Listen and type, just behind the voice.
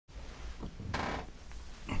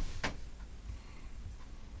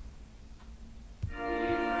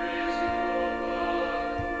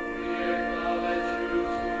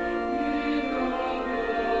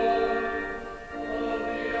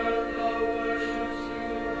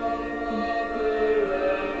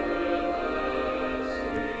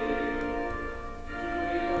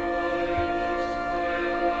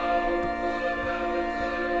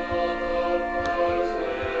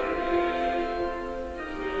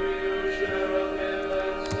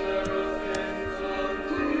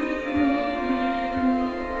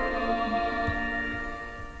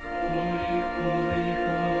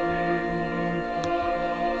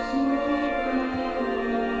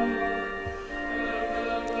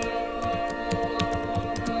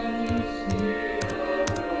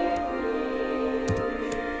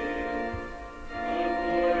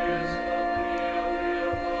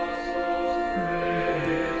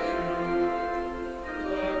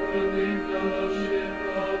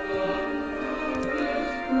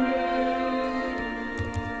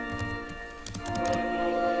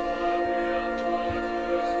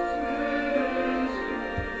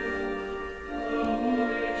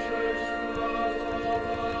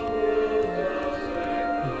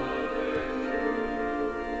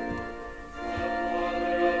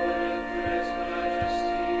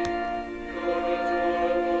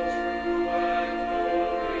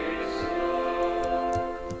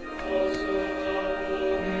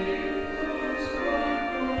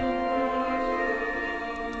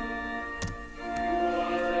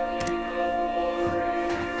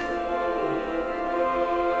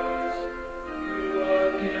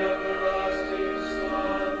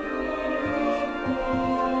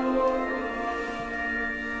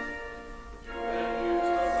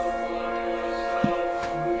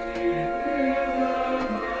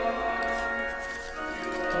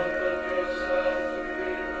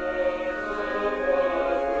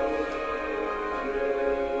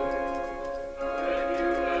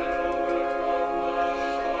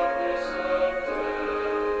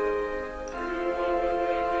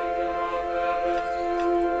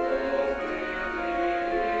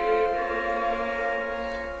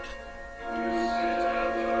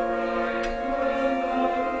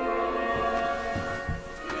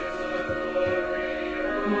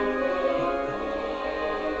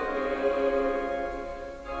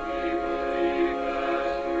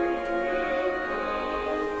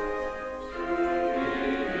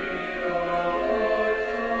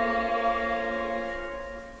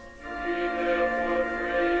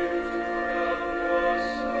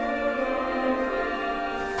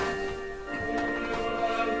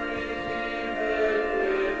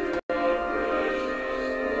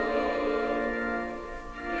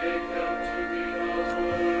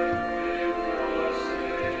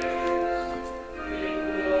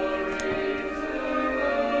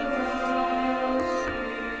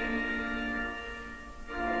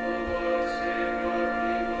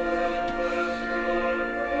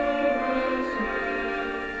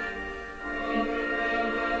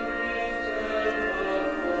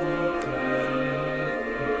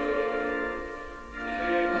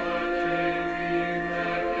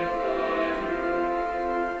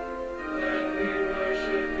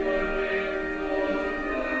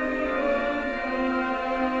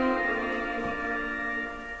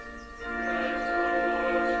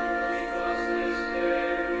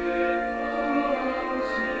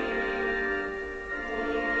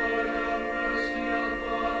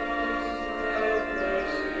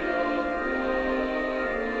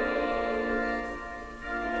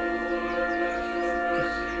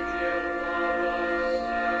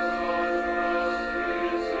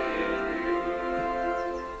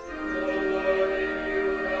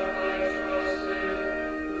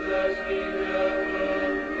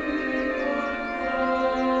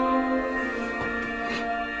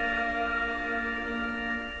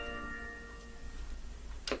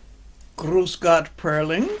Grüß Gott,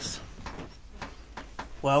 Prayerlings.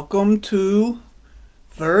 Welcome to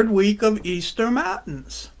third week of Easter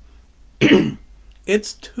Matins.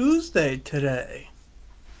 It's Tuesday today.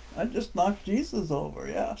 I just knocked Jesus over.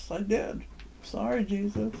 Yes, I did. Sorry,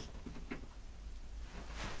 Jesus.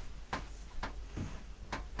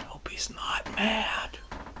 Hope he's not mad.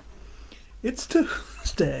 It's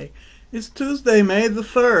Tuesday. It's Tuesday, May the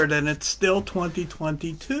 3rd, and it's still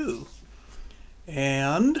 2022.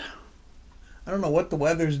 And I don't know what the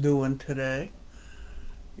weather's doing today.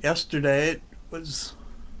 Yesterday it was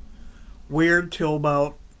weird till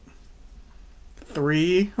about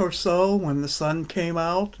 3 or so when the sun came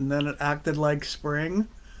out, and then it acted like spring.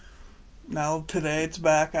 Now today it's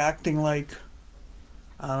back acting like,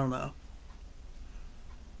 I don't know.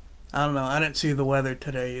 I didn't see the weather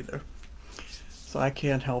today either, so I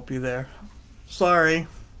can't help you there. Sorry.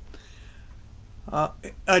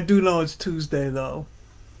 I do know it's Tuesday though.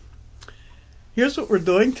 Here's what we're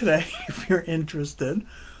doing today, if you're interested.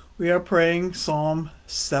 We are praying Psalm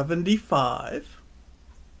 75.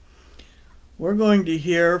 We're going to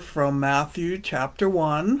hear from Matthew chapter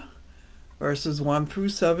 1, verses 1 through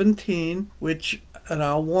 17, which, and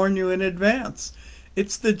I'll warn you in advance,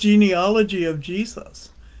 it's the genealogy of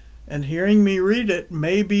Jesus. And hearing me read it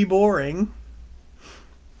may be boring,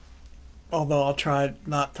 although I'll try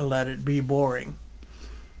not to let it be boring.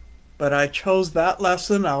 But I chose that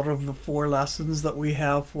lesson out of the 4 lessons that we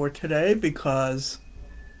have for today because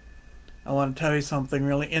I want to tell you something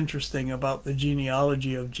really interesting about the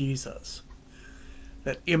genealogy of Jesus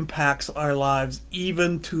that impacts our lives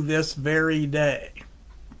even to this very day.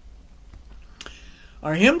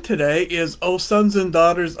 Our hymn today is O Sons and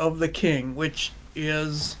Daughters of the King, which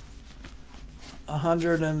is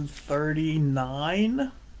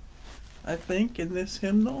 139, I think, in this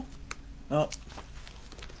hymnal. Oh,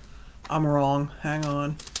 I'm wrong. Hang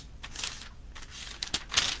on.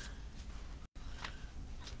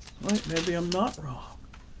 Wait, maybe I'm not wrong.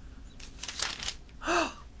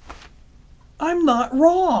 I'm not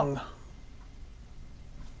wrong.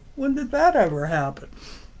 When did that ever happen?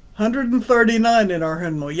 139 in our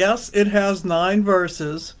hymnal. Yes, it has 9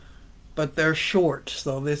 verses, but they're short,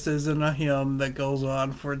 so this isn't a hymn that goes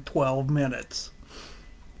on for 12 minutes.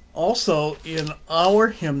 Also, in our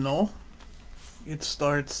hymnal, it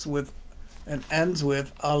starts with and ends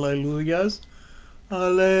with Alleluias.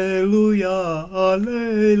 Alleluia,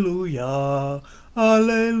 Alleluia,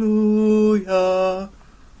 Alleluia.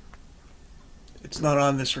 It's not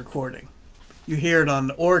on this recording. You hear it on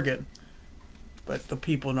the organ, but the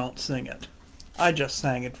people don't sing it. I just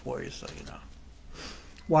sang it for you, so you know.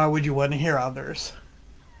 Why would you want to hear others?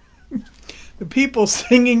 The people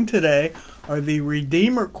singing today are the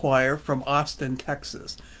Redeemer Choir from Austin,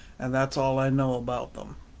 Texas, and that's all I know about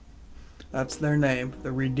them. That's their name,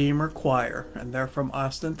 the Redeemer Choir, and they're from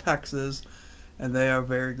Austin, Texas, and they are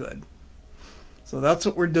very good. So that's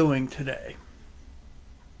what we're doing today.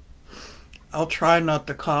 I'll try not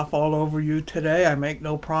to cough all over you today. I make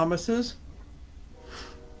no promises.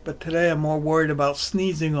 But today I'm more worried about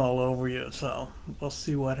sneezing all over you, so we'll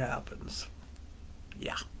see what happens.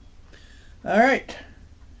 Yeah. All right.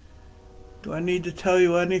 Do I need to tell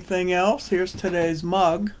you anything else? Here's today's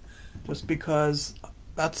mug, just because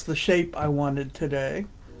that's the shape I wanted today.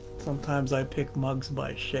 Sometimes I pick mugs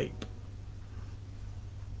by shape.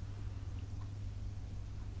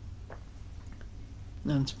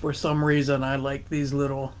 And for some reason I like these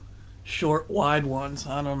little short, wide ones.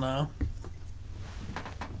 I don't know.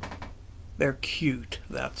 They're cute,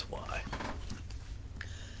 that's why.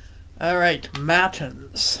 All right,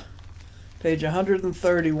 Matins. Page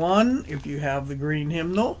 131 if you have the green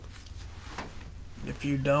hymnal. If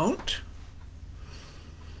you don't,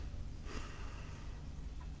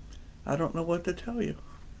 I don't know what to tell you.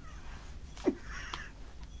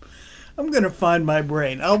 I'm going to find my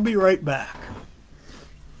brain. I'll be right back.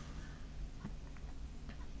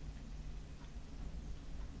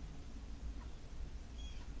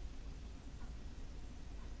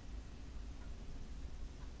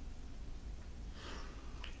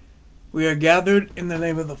 We are gathered in the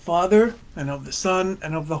name of the Father, and of the Son,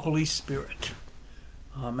 and of the Holy Spirit.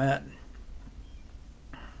 Amen.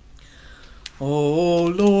 O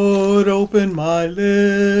Lord, open my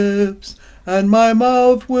lips, and my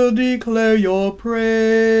mouth will declare your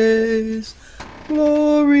praise.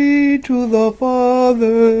 Glory to the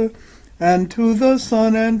Father, and to the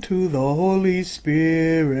Son, and to the Holy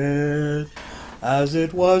Spirit, as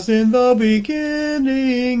it was in the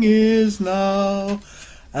beginning, is now,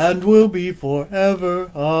 and will be forever.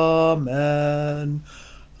 Amen.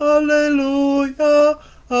 Alleluia,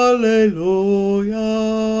 alleluia.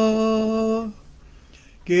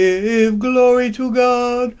 Give glory to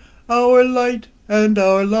God, our light and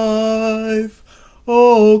our life.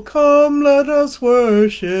 Oh, come, let us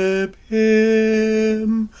worship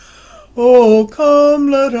him. Oh, come,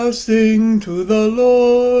 let us sing to the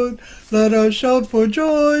Lord. Let us shout for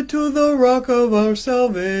joy to the rock of our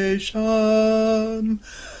salvation.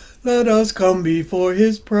 Let us come before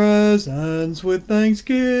his presence with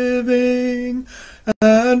thanksgiving,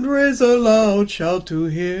 and raise a loud shout to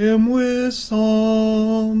him with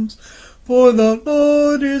psalms. For the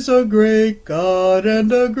Lord is a great God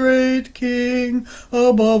and a great King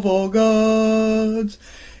above all gods.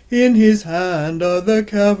 In his hand are the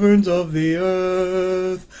caverns of the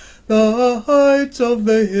earth. The heights of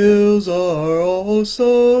the hills are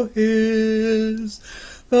also his.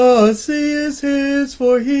 The sea is his,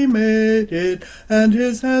 for he made it, and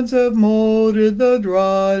his hands have molded the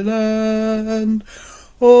dry land.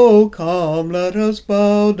 Oh, come, let us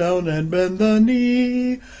bow down and bend the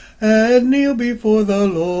knee, and kneel before the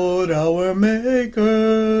Lord our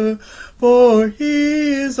Maker. For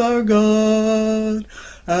he is our God,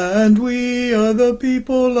 and we are the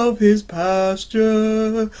people of his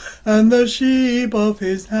pasture, and the sheep of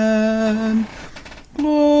his hand.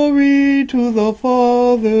 Glory to the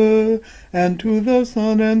Father, and to the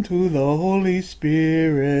Son, and to the Holy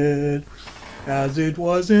Spirit, as it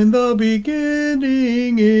was in the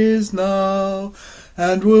beginning, is now,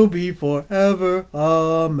 and will be forever.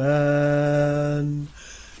 Amen.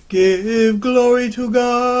 Give glory to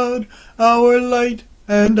God, our light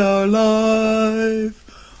and our life.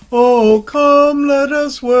 Oh, come, let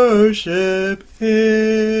us worship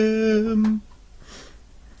him.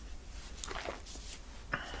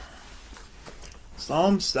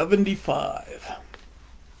 Psalm 75.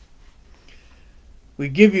 We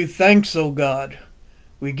give you thanks, O God.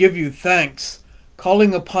 We give you thanks,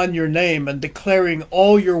 calling upon your name and declaring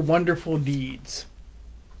all your wonderful deeds.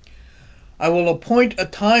 I will appoint a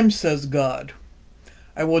time, says God.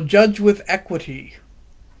 I will judge with equity.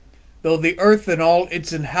 Though the earth and all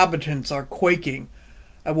its inhabitants are quaking,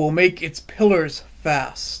 I will make its pillars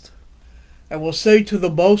fast. I will say to the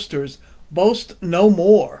boasters, boast no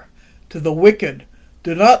more. To the wicked,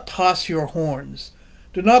 do not toss your horns.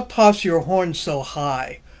 Do not toss your horns so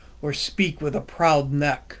high, or speak with a proud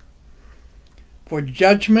neck. For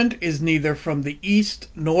judgment is neither from the east,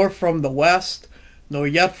 nor from the west, nor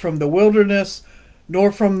yet from the wilderness,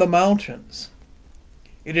 nor from the mountains.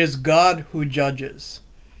 It is God who judges.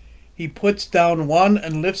 He puts down one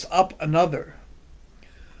and lifts up another.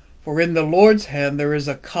 For in the Lord's hand there is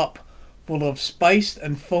a cup full of spiced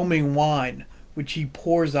and foaming wine, which he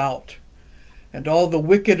pours out. And all the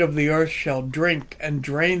wicked of the earth shall drink and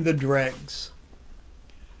drain the dregs.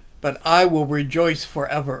 But I will rejoice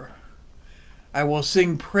forever. I will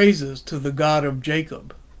sing praises to the God of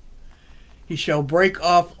Jacob. He shall break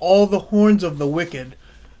off all the horns of the wicked,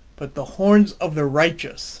 but the horns of the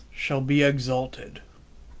righteous shall be exalted.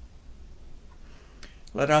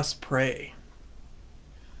 Let us pray.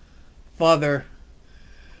 Father,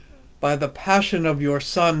 by the passion of your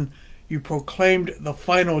Son, you proclaimed the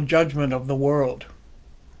final judgment of the world.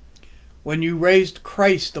 When you raised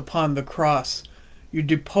Christ upon the cross, you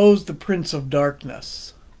deposed the prince of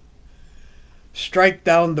darkness. Strike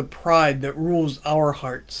down the pride that rules our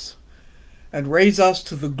hearts, and raise us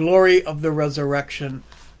to the glory of the resurrection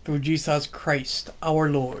through Jesus Christ our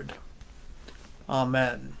Lord.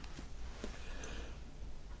 Amen.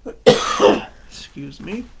 Excuse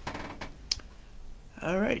me.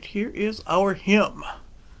 All right, here is our hymn.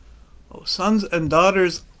 O sons and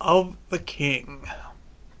daughters of the King.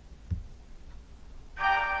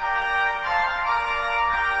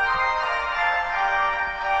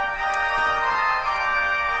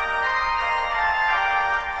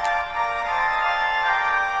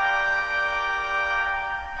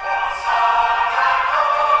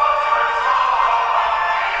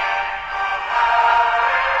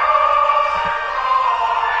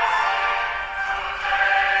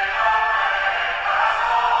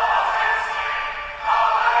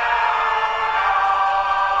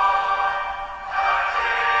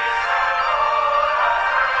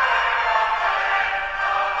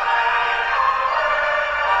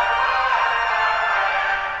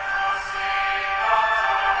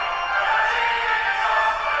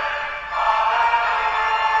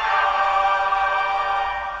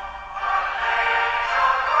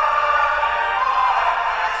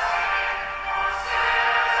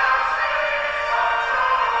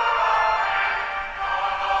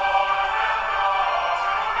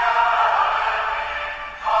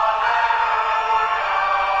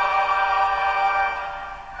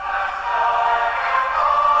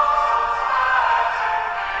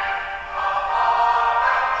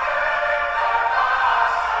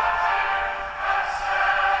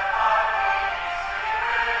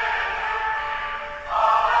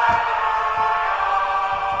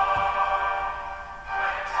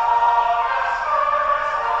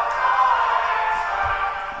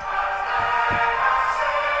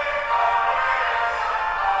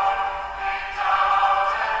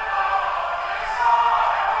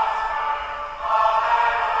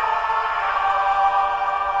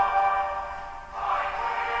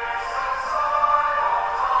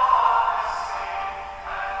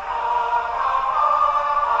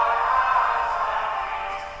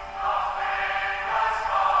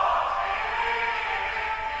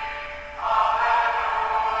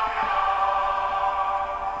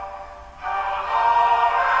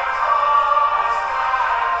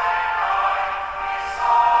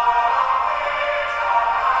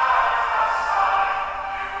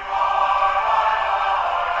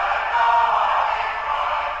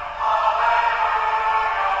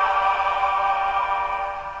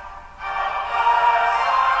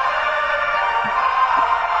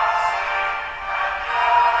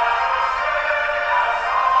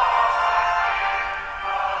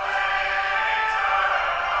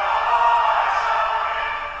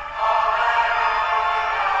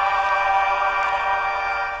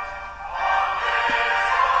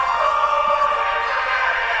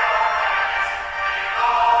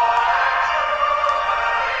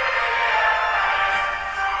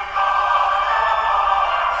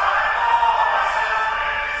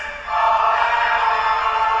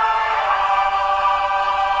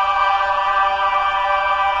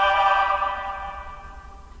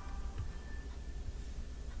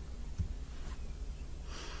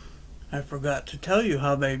 forgot to tell you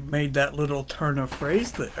how they made that little turn of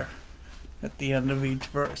phrase there at the end of each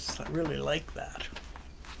verse. I really like that.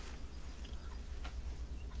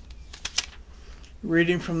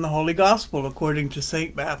 Reading from the Holy Gospel according to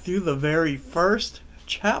St. Matthew, the very first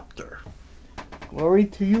chapter. Glory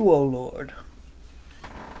to you, O Lord.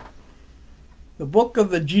 The book of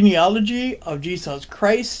the genealogy of Jesus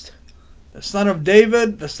Christ, the son of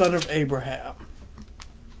David, the son of Abraham.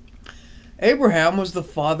 Abraham was the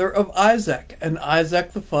father of Isaac, and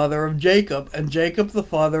Isaac the father of Jacob, and Jacob the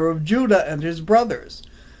father of Judah and his brothers,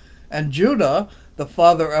 and Judah the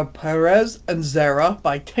father of Perez and Zerah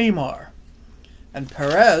by Tamar, and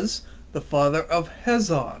Perez the father of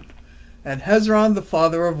Hezron, and Hezron the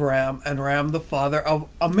father of Ram, and Ram the father of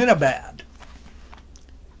Amminadab.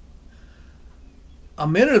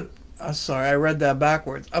 Amminadab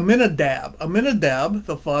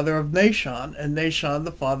the father of Nahshon, and Nahshon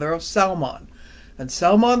the father of Salmon, and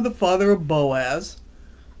Salmon the father of Boaz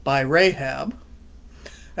by Rahab,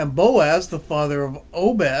 and Boaz the father of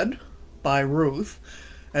Obed by Ruth,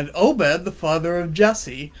 and Obed the father of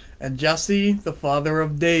Jesse, and Jesse the father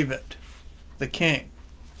of David, the king,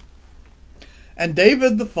 and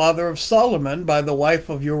David the father of Solomon by the wife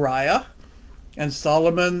of Uriah, and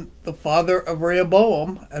Solomon the father of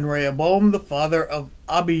Rehoboam, and Rehoboam the father of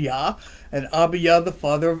Abijah, and Abijah the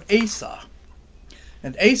father of Asa,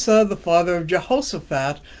 and Asa the father of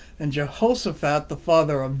Jehoshaphat, and Jehoshaphat the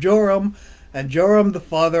father of Joram, and Joram the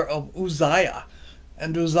father of Uzziah,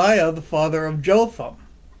 and Uzziah the father of Jotham,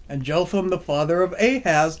 and Jotham the father of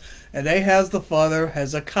Ahaz, and Ahaz the father of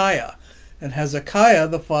Hezekiah, and Hezekiah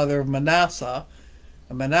the father of Manasseh,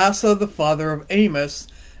 and Manasseh the father of Amos,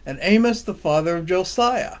 and Amos the father of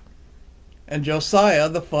Josiah, and Josiah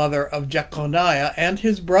the father of Jeconiah and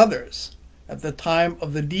his brothers at the time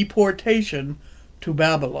of the deportation to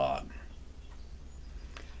Babylon.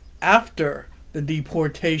 After the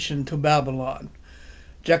deportation to Babylon,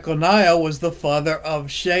 Jeconiah was the father of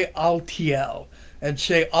Shealtiel, and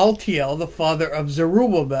Shealtiel the father of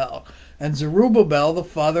Zerubbabel, and Zerubbabel the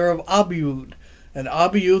father of Abiud, and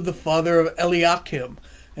Abiud the father of Eliakim,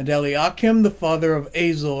 and Eliakim the father of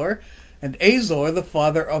Azor, and Azor the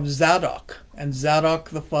father of Zadok, and Zadok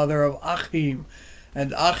the father of Achim,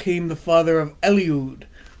 and Achim the father of Eliud,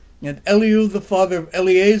 and Eliud the father of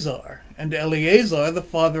Eleazar, and Eleazar the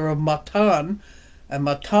father of Matan, and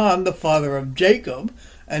Matan the father of Jacob,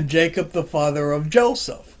 and Jacob the father of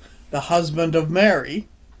Joseph, the husband of Mary,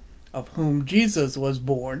 of whom Jesus was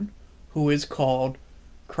born, who is called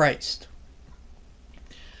Christ.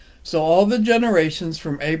 So all the generations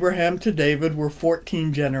from Abraham to David were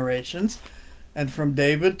 14 generations, and from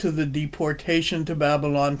David to the deportation to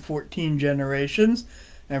Babylon 14 generations,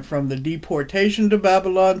 and from the deportation to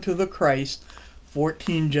Babylon to the Christ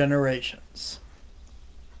 14 generations.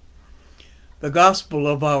 The Gospel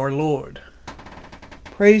of our Lord.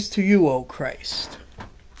 Praise to you, O Christ.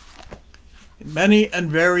 In many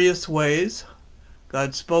and various ways,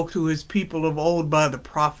 God spoke to his people of old by the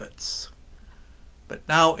prophets. But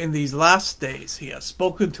now in these last days he has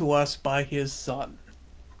spoken to us by his Son.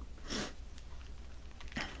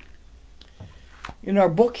 In our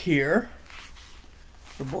book here,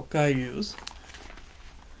 the book I use,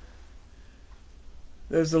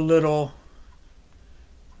 there's a little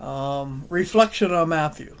reflection on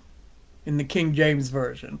Matthew in the King James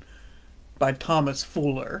Version by Thomas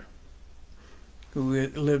Fuller, who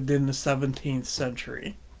lived in the 17th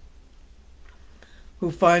century, who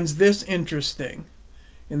finds this interesting.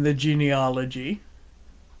 In the genealogy,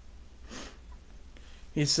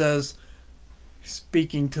 he says,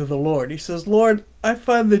 speaking to the Lord, he says, Lord, I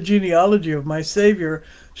find the genealogy of my Savior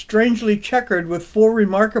strangely checkered with 4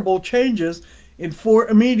 remarkable changes in 4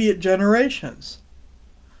 immediate generations.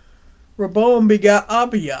 Rehoboam begat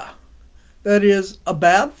Abijah, that is, a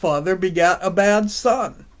bad father begat a bad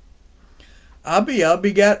son. Abijah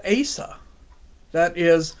begat Asa, that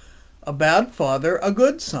is, a bad father, a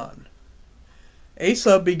good son.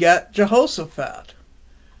 Asa begat Jehoshaphat,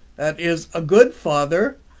 that is, a good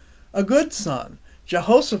father, a good son.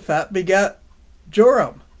 Jehoshaphat begat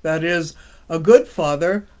Joram, that is, a good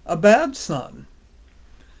father, a bad son.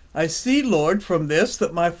 I see, Lord, from this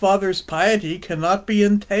that my father's piety cannot be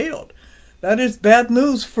entailed. That is bad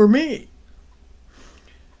news for me.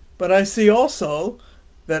 But I see also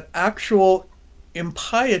that actual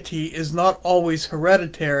impiety is not always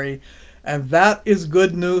hereditary, and that is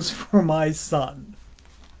good news for my son.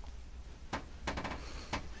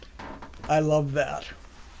 I love that.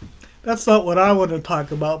 That's not what I want to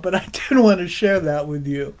talk about, but I did want to share that with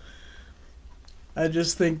you. I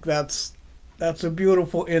just think that's a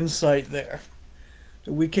beautiful insight there.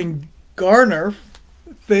 We can garner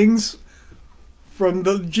things from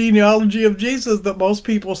the genealogy of Jesus that most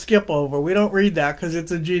people skip over. We don't read that because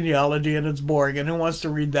it's a genealogy and it's boring, and who wants to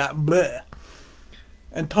read that? Bleh.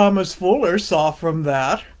 And Thomas Fuller saw from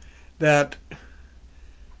that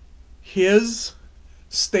his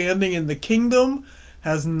standing in the kingdom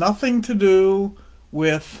has nothing to do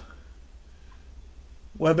with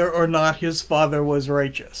whether or not his father was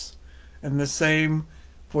righteous. And the same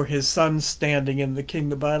for his son standing in the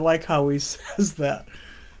kingdom. But I like how he says that.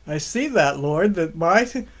 I see that, Lord, that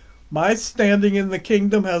my standing in the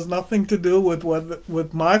kingdom has nothing to do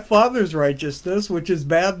with my father's righteousness, which is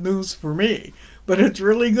bad news for me. But it's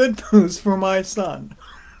really good news for my son.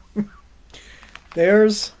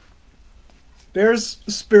 There's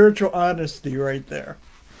spiritual honesty right there.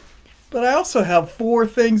 But I also have 4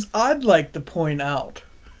 things I'd like to point out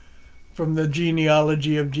from the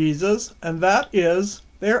genealogy of Jesus, and that is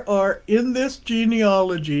there are in this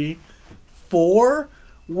genealogy 4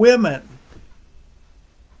 women.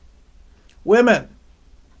 Women.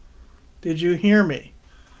 Did you hear me?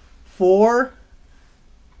 4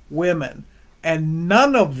 women. And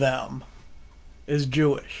none of them is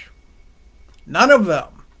Jewish. None of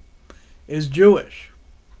them is Jewish.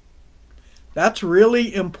 That's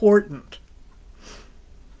really important.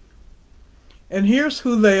 And here's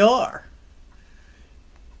who they are.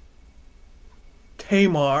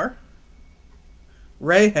 Tamar,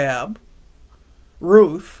 Rahab,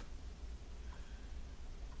 Ruth,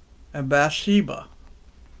 and Bathsheba.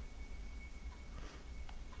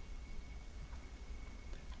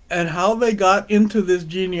 And how they got into this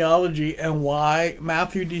genealogy and why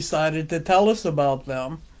Matthew decided to tell us about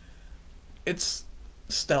them, it's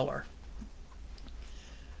stellar.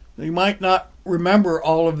 You might not remember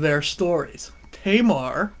all of their stories.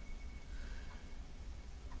 Tamar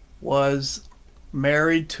was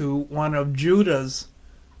married to one of Judah's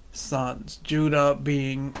sons, Judah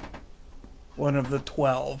being one of the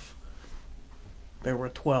 12. There were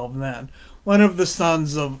 12 then. One of the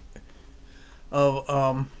sons of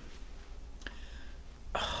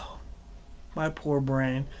my poor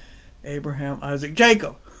brain, Abraham, Isaac,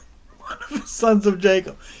 Jacob. One of the sons of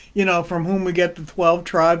Jacob. You know, from whom we get the 12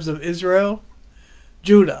 tribes of Israel.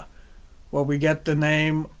 Judah. Well, we get the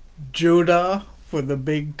name Judah for the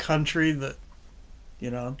big country that,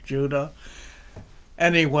 you know, Judah.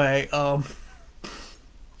 Anyway,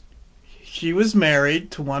 she was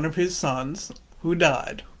married to one of his sons who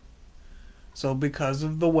died. So because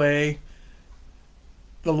of the way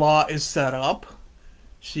the law is set up,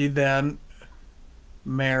 she then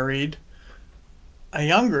married a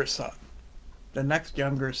younger son, the next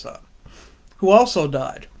younger son, who also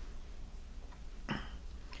died.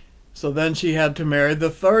 So then she had to marry the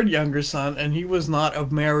 3rd younger son, and he was not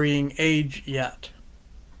of marrying age yet.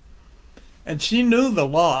 And she knew the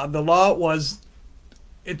law. The law was,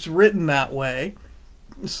 it's written that way,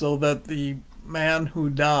 so that the man who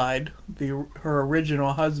died, her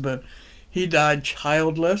original husband, he died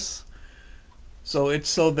childless. So it's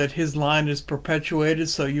so that his line is perpetuated.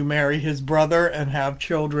 So you marry his brother and have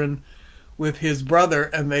children with his brother,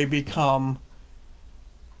 and they become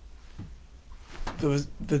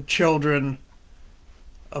the children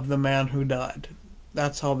of the man who died.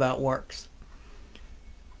 That's how that works.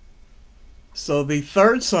 So the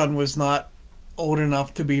 3rd son was not old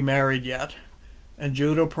enough to be married yet. And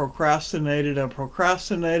Judah procrastinated and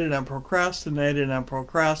procrastinated and procrastinated and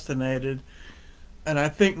procrastinated. And I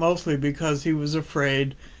think mostly because he was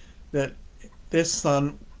afraid that this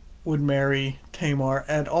son would marry Tamar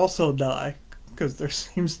and also die, because there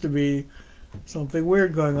seems to be something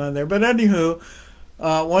weird going on there. But anywho,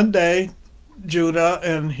 one day Judah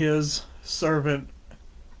and his servant,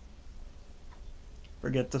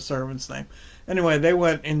 forget the servant's name. Anyway, they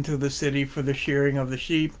went into the city for the shearing of the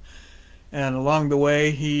sheep. And along the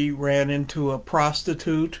way, he ran into a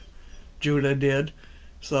prostitute. Judah did.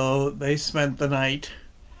 So they spent the night.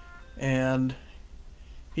 And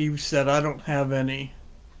he said, I don't have any.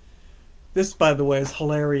 This, by the way, is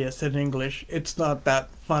hilarious in English. It's not that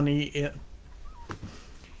funny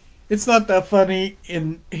it's not that funny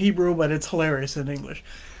in Hebrew, but it's hilarious in English.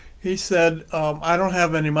 He said, I don't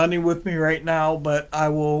have any money with me right now, but I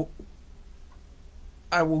will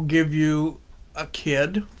give you a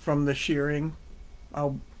kid from the shearing.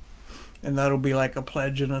 And that'll be like a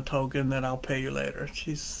pledge and a token that I'll pay you later.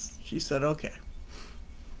 She said, okay.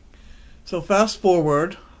 So fast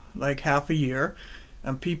forward like half a year,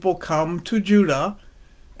 and people come to Judah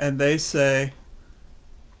and they say,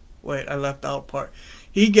 wait, I left out part.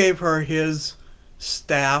 He gave her his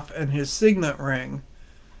staff and his signet ring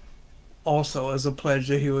also as a pledge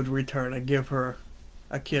that he would return and give her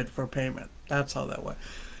a kid for payment. That's how that went.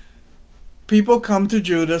 people come to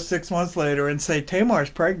Judah 6 months later and say Tamar's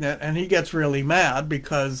pregnant, and he gets really mad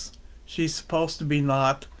because she's supposed to be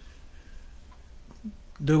not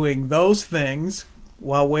doing those things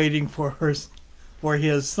while waiting for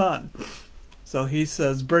his son. So he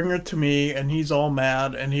says, bring her to me, and he's all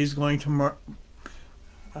mad, and he's going to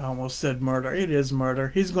I almost said murder. It is murder.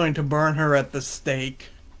 He's going to burn her at the stake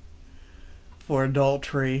for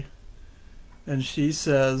adultery. And she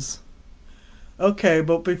says, okay,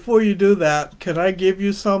 but before you do that, can I give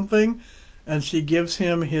you something? And she gives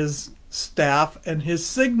him his staff and his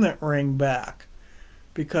signet ring back.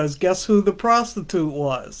 Because guess who the prostitute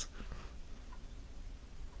was?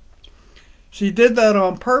 She did that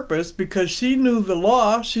on purpose because she knew the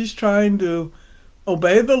law. She's trying to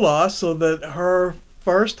obey the law so that her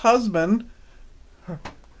first husband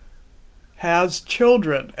has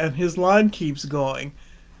children and his line keeps going.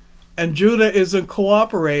 And Judah isn't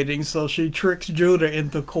cooperating, so she tricks Judah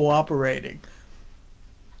into cooperating.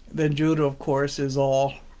 Then Judah, of course, is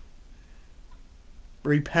all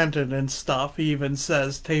repentant and stuff. He even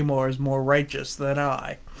says Tamar is more righteous than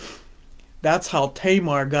I. That's how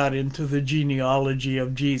Tamar got into the genealogy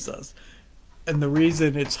of Jesus. And the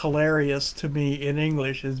reason it's hilarious to me in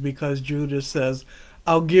English is because Judah says,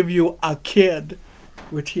 I'll give you a kid,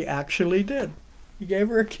 which he actually did. He gave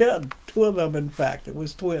her a kid. 2 of them, in fact. It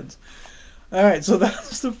was twins. All right, so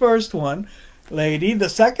that's the first one, lady. The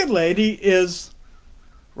second lady is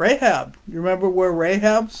Rahab. You remember where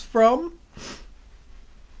Rahab's from?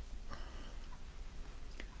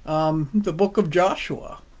 The book of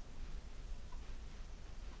Joshua,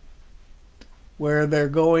 where they're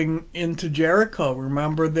going into Jericho.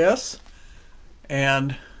 Remember this?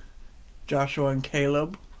 And Joshua and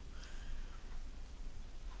Caleb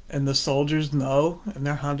and the soldiers know, and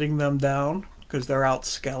they're hunting them down because they're out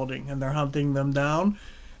scouting, and they're hunting them down,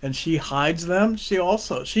 and she hides them. She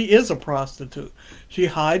is a prostitute. She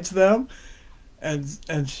hides them,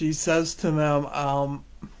 and she says to them,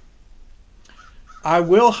 I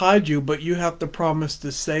will hide you, but you have to promise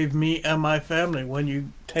to save me and my family when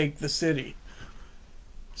you take the city.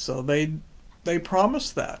 So they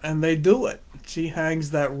promise that, and they do it. She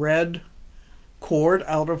hangs that red cord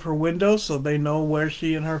out of her window so they know where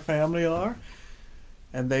she and her family are,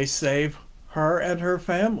 and they save her and her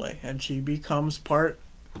family, and she becomes part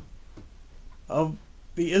of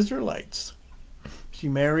the Israelites. She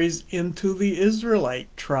marries into the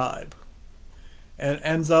Israelite tribe and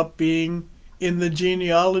ends up being in the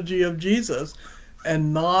genealogy of Jesus,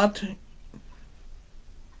 and not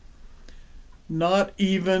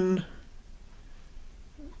even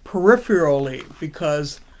peripherally,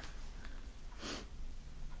 because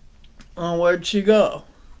where'd she go?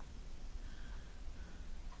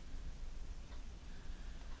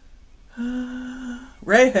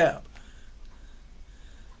 Rahab.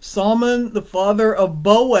 Solomon, the father of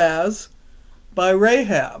Boaz, by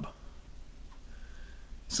Rahab.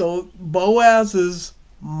 So Boaz's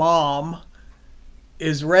mom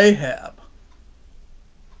is Rahab.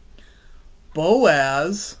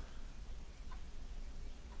 Boaz,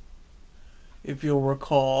 if you'll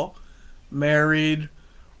recall, married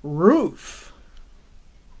Ruth.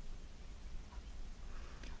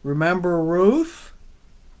 Remember Ruth?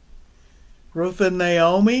 Ruth and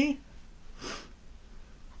Naomi?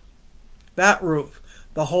 That Ruth.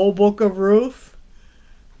 The whole book of Ruth,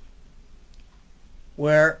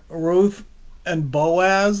 where Ruth and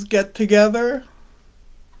Boaz get together,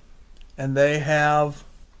 and they have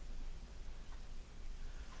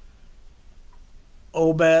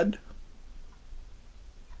Obed,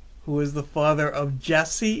 who is the father of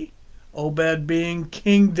Jesse, Obed being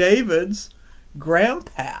King David's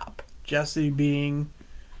grandpap, Jesse being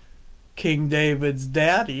King David's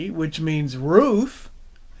daddy, which means Ruth,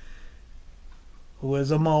 who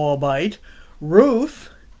is a Moabite, Ruth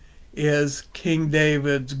is King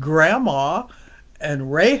David's grandma,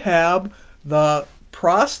 and Rahab, the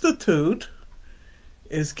prostitute,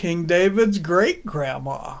 is King David's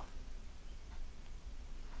great-grandma.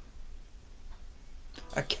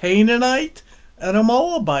 A Canaanite and a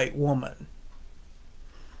Moabite woman.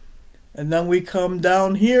 And then we come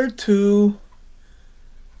down here to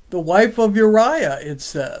the wife of Uriah, it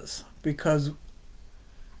says, because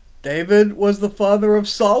David was the father of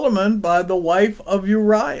Solomon by the wife of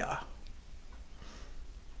Uriah,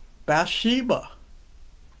 Bathsheba.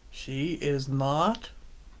 She is not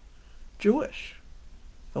Jewish.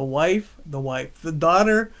 The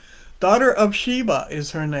daughter of Sheba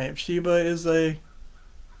is her name. Sheba is a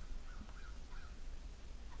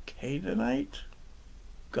Canaanite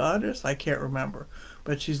goddess? I can't remember.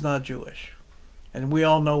 But she's not Jewish. And we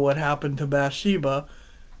all know what happened to Bathsheba.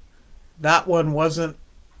 That one wasn't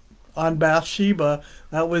on Bathsheba,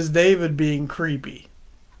 that was David being creepy.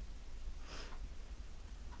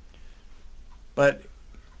 But,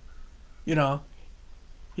 you know,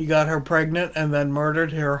 he got her pregnant and then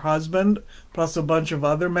murdered her husband, plus a bunch of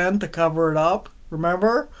other men to cover it up.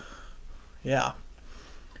 Remember? Yeah.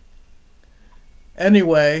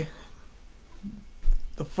 Anyway,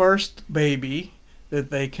 the first baby that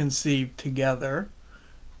they conceived together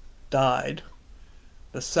died.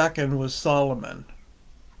 The second was Solomon.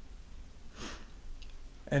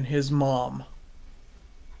 And his mom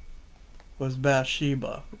was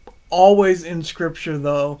Bathsheba. Always in Scripture,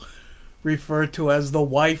 though, referred to as the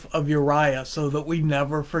wife of Uriah, so that we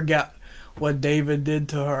never forget what David did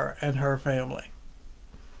to her and her family.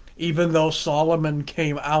 Even though Solomon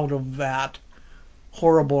came out of that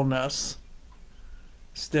horribleness,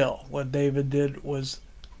 still, what David did was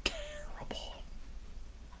terrible.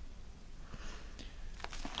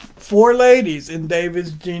 4 ladies in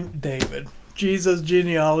Jesus'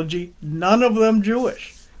 genealogy, none of them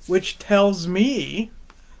Jewish, which tells me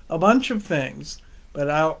a bunch of things, but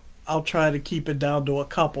I'll try to keep it down to a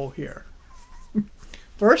couple here.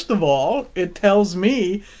 First of all, it tells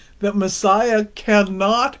me that Messiah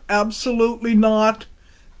cannot, absolutely not,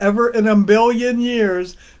 ever in a billion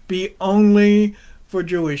years, be only for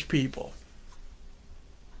Jewish people.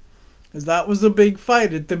 Because that was a big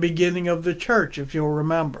fight at the beginning of the church, if you'll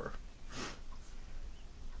remember.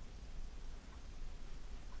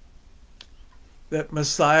 That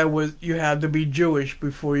Messiah was, you had to be Jewish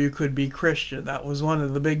before you could be Christian. That was one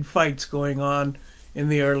of the big fights going on in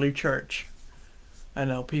the early church. I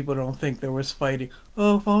know people don't think there was fighting.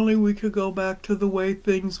 Oh, if only we could go back to the way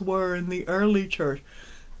things were in the early church.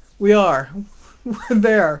 We are. We're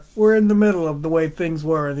there. We're in the middle of the way things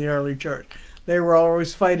were in the early church. They were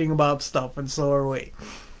always fighting about stuff, and so are we.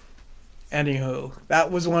 Anywho,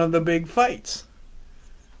 that was one of the big fights.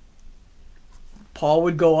 Paul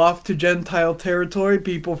would go off to Gentile territory.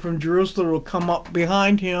 People from Jerusalem would come up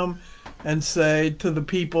behind him and say to the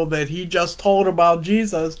people that he just told about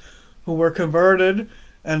Jesus, who were converted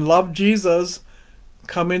and loved Jesus,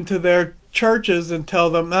 come into their churches and tell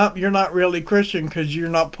them, no, you're not really Christian because you're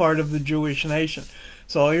not part of the Jewish nation.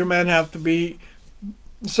 So all your men have to be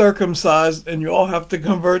circumcised and you all have to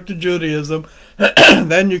convert to Judaism.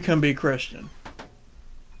 Then you can be Christian.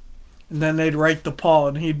 And then they'd write to Paul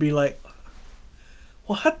and he'd be like,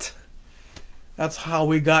 what? That's how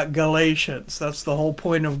we got Galatians. That's the whole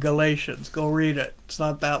point of Galatians. Go read it. It's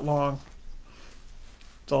not that long.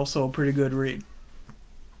 It's also a pretty good read.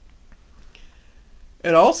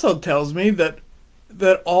 It also tells me that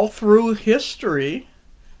all through history,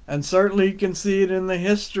 and certainly you can see it in the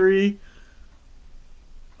history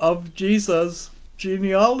of Jesus'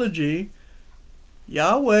 genealogy,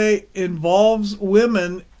 Yahweh involves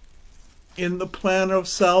women in the plan of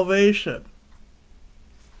salvation.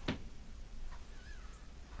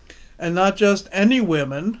 And not just any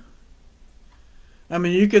women. I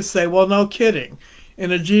mean, you could say, well, no kidding.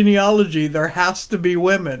 In a genealogy, there has to be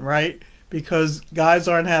women, right? Because guys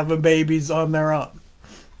aren't having babies on their own.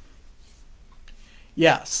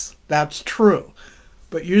 Yes, that's true.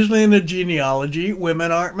 But usually in a genealogy,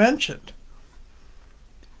 women aren't mentioned.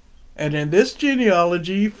 And in this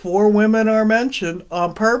genealogy, 4 women are mentioned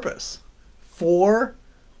on purpose. 4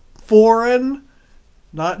 foreign,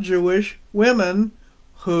 not Jewish, women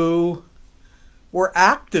who were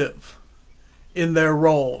active in their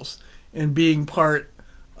roles in being part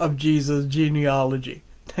of Jesus' genealogy.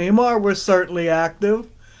 Tamar was certainly active.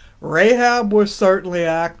 Rahab was certainly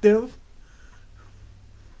active.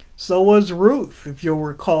 So was Ruth. If you'll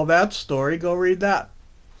recall that story, go read that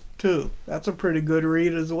too. That's a pretty good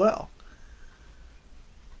read as well.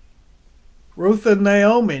 Ruth and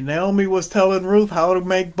Naomi. Naomi was telling Ruth how to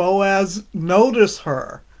make Boaz notice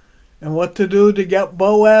her and what to do to get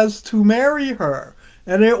Boaz to marry her.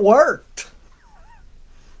 And it worked.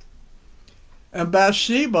 And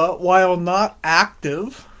Bathsheba, while not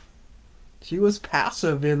active, she was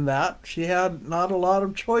passive in that. She had not a lot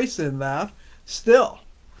of choice in that. Still.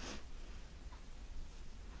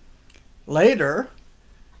 Later,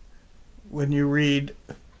 when you read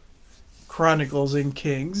Chronicles and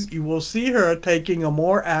Kings, you will see her taking a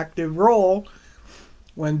more active role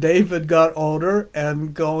when David got older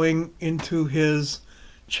and going into his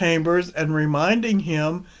chambers and reminding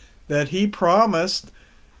him that he promised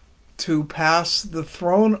to pass the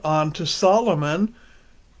throne on to Solomon,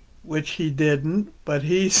 which he didn't, but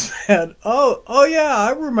he said, oh yeah,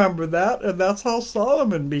 I remember that, and that's how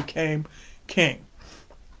Solomon became king.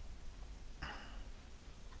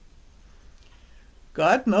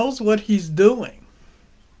 God knows what he's doing.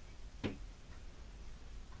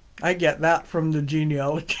 I get that from the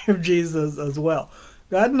genealogy of Jesus as well.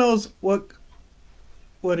 God knows what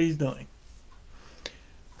he's doing.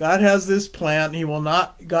 God has this plan.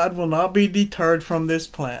 God will not be deterred from this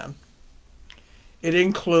plan. It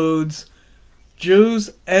includes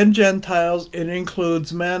Jews and Gentiles. It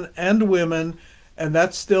includes men and women, and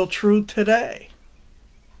that's still true today.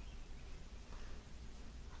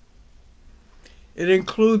 It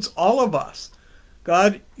includes all of us.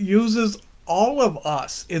 God uses all of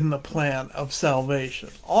us in the plan of salvation.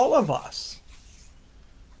 All of us.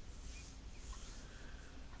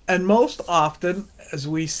 And most often, as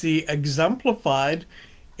we see exemplified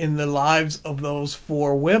in the lives of those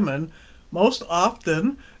 4 women, most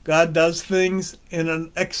often God does things in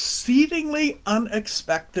an exceedingly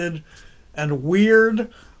unexpected and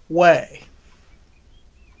weird way.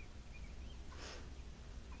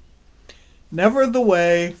 Never the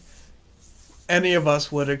way any of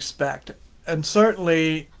us would expect, and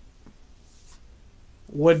certainly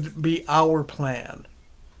would be our plan.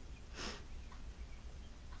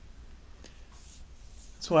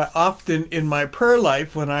 So I often in my prayer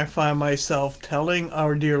life, when I find myself telling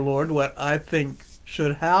our dear Lord what I think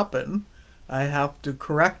should happen, I have to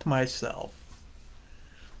correct myself.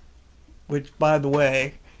 Which, by the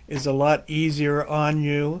way, is a lot easier on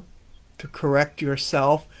you to correct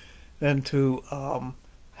yourself than to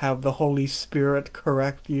have the Holy Spirit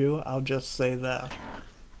correct you. I'll just say that.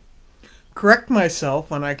 Correct myself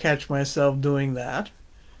when I catch myself doing that.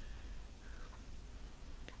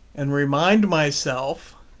 And remind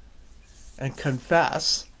myself and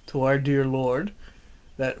confess to our dear Lord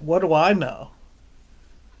that what do I know?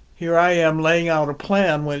 Here I am laying out a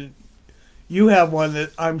plan when you have one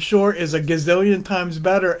that I'm sure is a gazillion times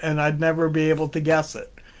better and I'd never be able to guess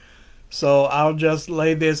it. So I'll just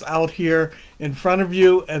lay this out here in front of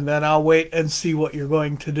you and then I'll wait and see what you're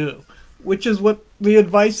going to do. Which is what the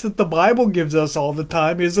advice that the Bible gives us all the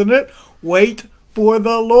time, isn't it? Wait for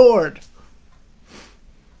the Lord.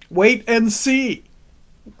 Wait and see.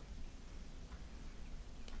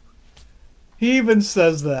 He even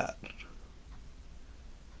says that.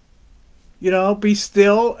 You know, be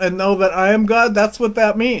still and know that I am God. That's what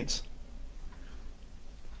that means.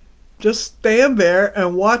 Just stand there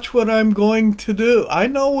and watch what I'm going to do. I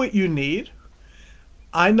know what you need.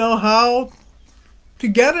 I know how to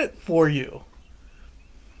get it for you.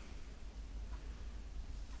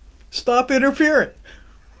 Stop interfering.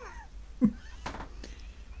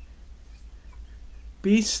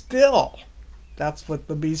 Be still. That's what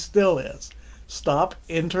the be still is. Stop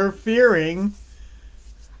interfering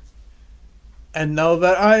and know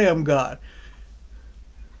that I am God.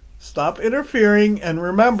 Stop interfering and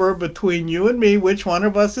remember, between you and me, which one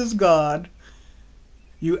of us is God.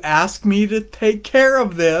 You ask me to take care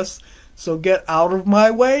of this, so get out of my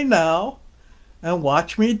way now and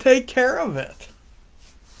watch me take care of it.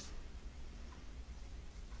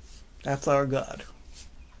 That's our God.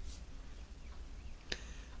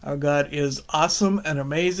 Our God is awesome and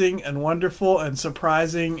amazing and wonderful and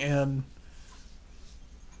surprising and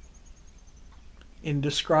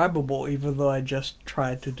indescribable, even though I just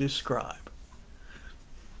tried to describe.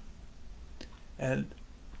 And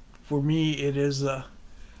for me, it is an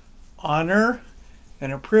honor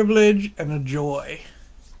and a privilege and a joy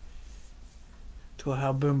to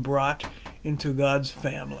have been brought into God's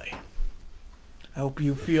family. I hope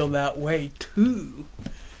you feel that way too.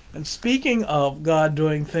 And speaking of God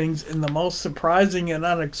doing things in the most surprising and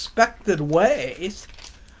unexpected ways,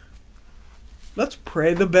 let's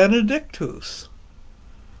pray the Benedictus.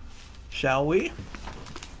 Shall we?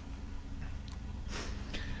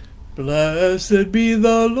 Blessed be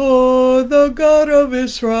the Lord, the God of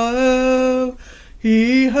Israel.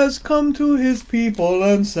 He has come to his people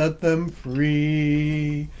and set them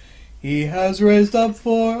free. He has raised up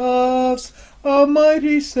for us a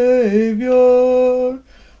mighty Savior,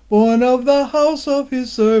 born of the house of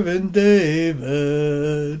his servant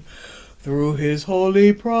David. Through his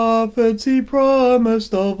holy prophets he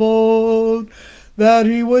promised of old that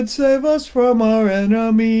he would save us from our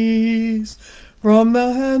enemies, from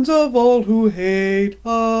the hands of all who hate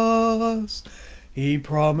us. He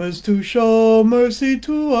promised to show mercy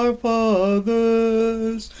to our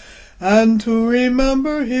fathers, and to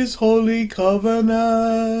remember his holy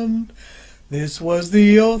covenant. This was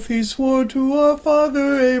the oath he swore to our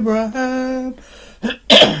father Abraham,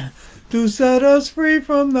 to set us free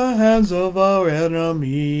from the hands of our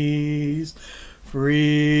enemies,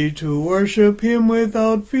 free to worship him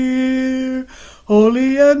without fear,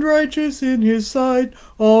 holy and righteous in his sight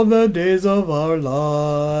all the days of our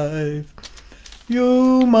life.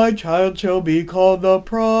 You, my child, shall be called the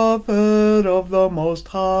prophet of the Most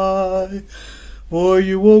High, For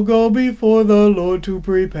you will go before the Lord to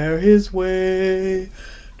prepare his way,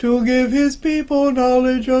 to give his people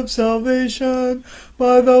knowledge of salvation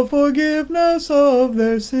by the forgiveness of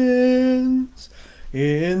their sins.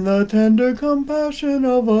 In the tender compassion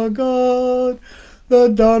of our God, the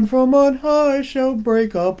dawn from on high shall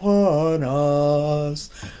break upon us,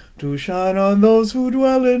 to shine on those who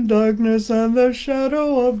dwell in darkness and the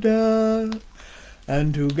shadow of death,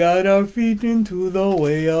 and to guide our feet into the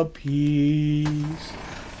way of peace.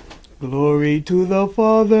 Glory to the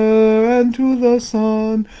Father, and to the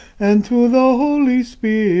Son, and to the Holy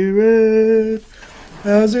Spirit,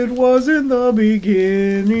 as it was in the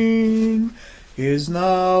beginning, is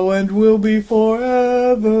now, and will be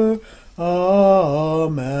forever.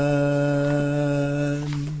 Amen.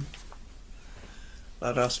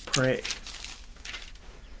 Let us pray.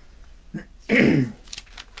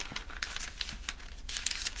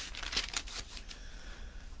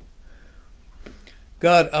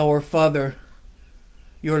 God, our Father,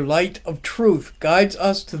 your light of truth guides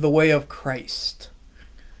us to the way of Christ.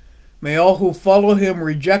 May all who follow him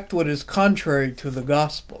reject what is contrary to the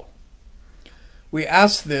gospel. We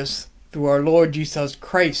ask this through our Lord Jesus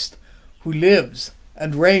Christ, who lives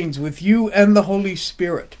and reigns with you and the Holy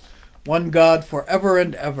Spirit, one God forever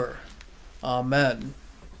and ever. Amen.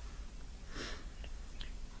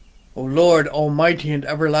 O Lord, almighty and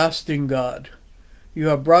everlasting God, you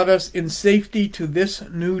have brought us in safety to this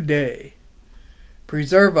new day.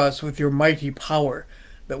 Preserve us with your mighty power,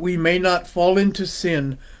 that we may not fall into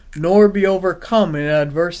sin, nor be overcome in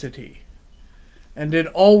adversity. And in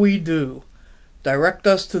all we do, direct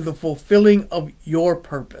us to the fulfilling of your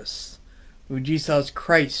purpose, through Jesus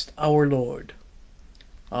Christ our Lord.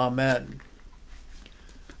 Amen.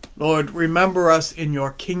 Lord, remember us in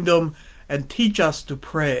your kingdom, and teach us to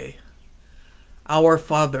pray. Our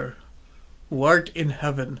Father, who art in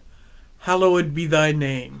heaven, hallowed be thy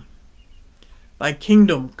name. Thy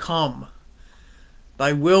kingdom come.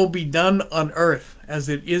 Thy will be done on earth as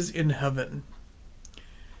it is in heaven.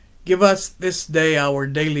 Give us this day our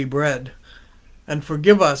daily bread, and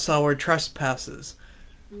forgive us our trespasses,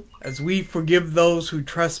 as we forgive those who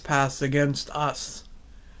trespass against us.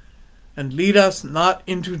 And lead us not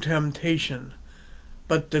into temptation,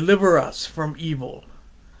 but deliver us from evil.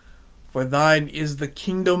 For thine is the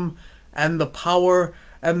kingdom, and the power,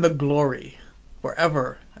 and the glory,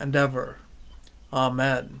 forever and ever.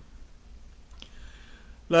 Amen.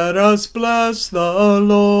 Let us bless the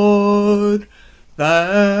Lord.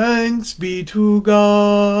 Thanks be to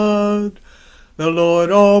God. The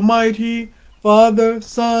Lord Almighty, Father,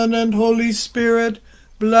 Son, and Holy Spirit,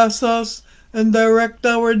 bless us and direct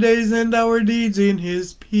our days and our deeds in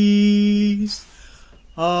his peace.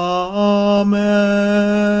 Amen.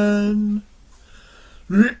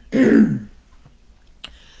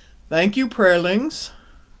 Thank you, prayerlings,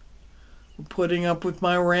 for putting up with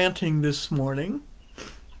my ranting this morning.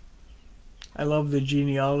 I love the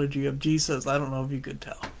genealogy of Jesus. I don't know if you could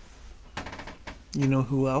tell. You know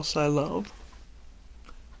who else I love?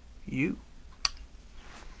 You.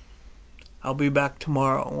 I'll be back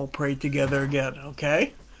tomorrow and we'll pray together again,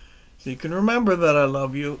 okay? So you can remember that I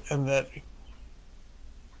love you and that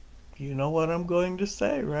you know what I'm going to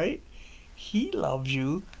say, right? He loves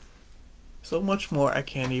you so much more I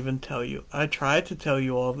can't even tell you. I try to tell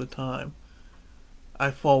you all the time. I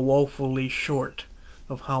fall woefully short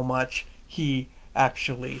of how much he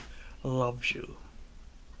actually loves you.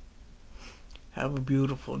 Have a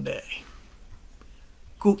beautiful day.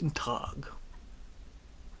 Guten Tag.